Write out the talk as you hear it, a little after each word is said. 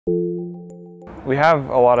We have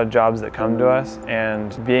a lot of jobs that come to us,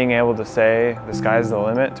 and being able to say the sky's the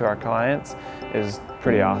limit to our clients is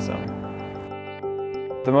pretty awesome.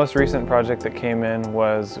 The most recent project that came in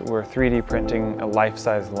was we're 3D printing a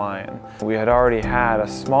life-size lion. We had already had a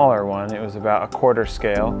smaller one, it was about a quarter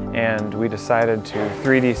scale, and we decided to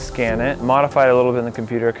 3D scan it, modify it a little bit in the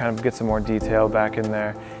computer, kind of get some more detail back in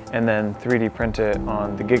there, and then 3D print it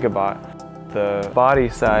on the Gigabot. The body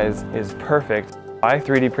size is perfect. I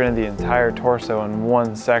 3D printed the entire torso in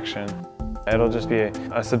one section. It'll just be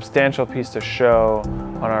a substantial piece to show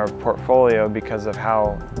on our portfolio because of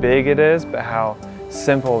how big it is, but how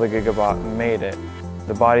simple the Gigabot made it.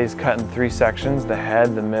 The body's cut in 3 sections, the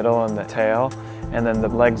head, the middle, and the tail, and then the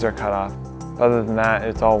legs are cut off. Other than that,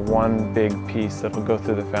 it's all one big piece that will go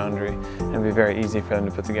through the foundry and be very easy for them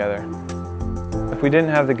to put together. If we didn't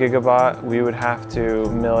have the Gigabot, we would have to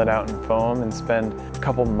mill it out in foam and spend a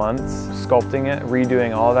couple months sculpting it,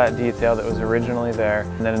 redoing all that detail that was originally there,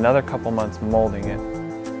 and then another couple months molding it.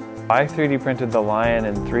 I 3D printed the lion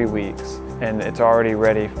in 3 weeks, and it's already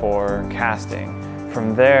ready for casting.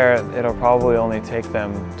 From there, it'll probably only take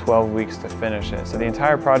them 12 weeks to finish it. So the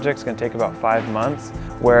entire project's going to take about 5 months,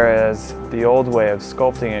 whereas the old way of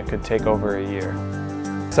sculpting it could take over a year.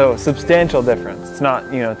 So substantial difference. It's not,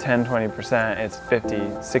 10, 20%, it's 50,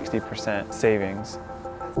 60% savings.